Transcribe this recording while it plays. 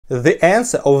The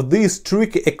answer of this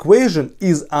tricky equation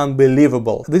is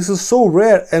unbelievable. This is so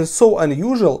rare and so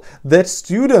unusual that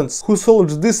students who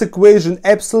solved this equation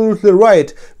absolutely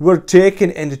right were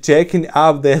taking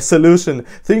up their solution,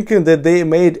 thinking that they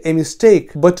made a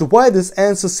mistake. But why this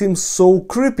answer seems so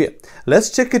creepy? Let's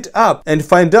check it up and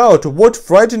find out what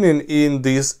frightening in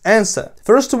this answer.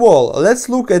 First of all, let's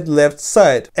look at left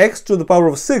side. X to the power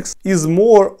of 6 is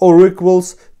more or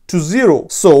equals to 0.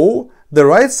 So the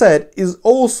right side is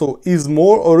also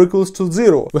more or equals to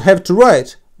 0. We have to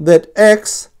write that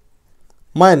x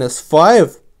minus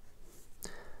 5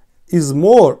 is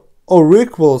more or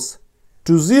equals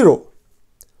to 0.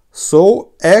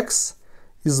 So x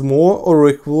is more or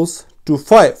equals to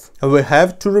 5. We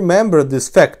have to remember this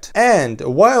fact. And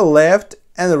while left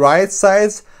and right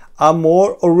sides are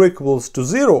more or equals to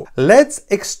 0, let's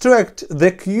extract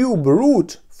the cube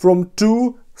root from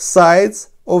two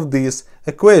sides of these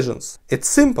equations. It's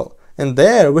simple, and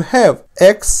there we have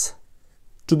x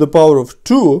to the power of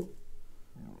 2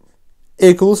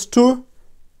 equals to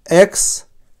x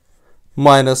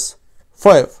minus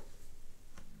 5.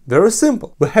 Very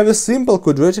simple. We have a simple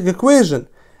quadratic equation,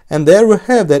 and there we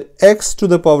have that x to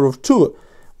the power of 2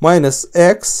 minus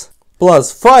x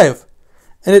plus 5,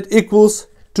 and it equals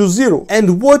to 0.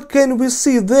 And what can we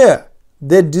see there?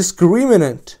 The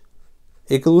discriminant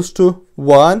equals to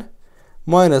 1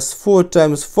 minus 4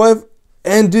 times 5,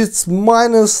 and it's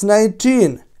minus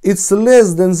 19. It's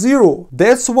less than 0.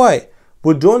 That's why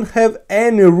we don't have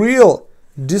any real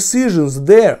decisions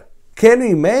there. Can you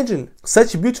imagine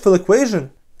such a beautiful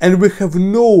equation? And we have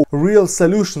no real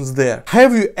solutions there.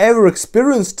 Have you ever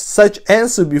experienced such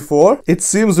answer before? It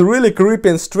seems really creepy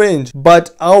and strange,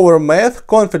 but our math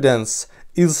confidence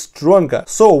is stronger,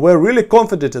 so we're really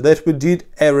confident that we did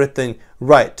everything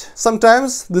right.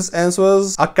 Sometimes these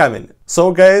answers are coming,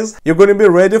 so guys, you're gonna be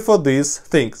ready for these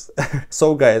things.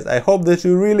 So guys, I hope that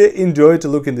you really enjoyed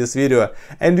looking this video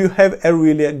and you have a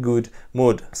really good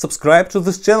mood. Subscribe to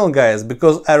this channel, guys,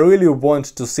 because I really want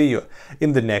to see you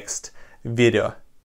in the next video.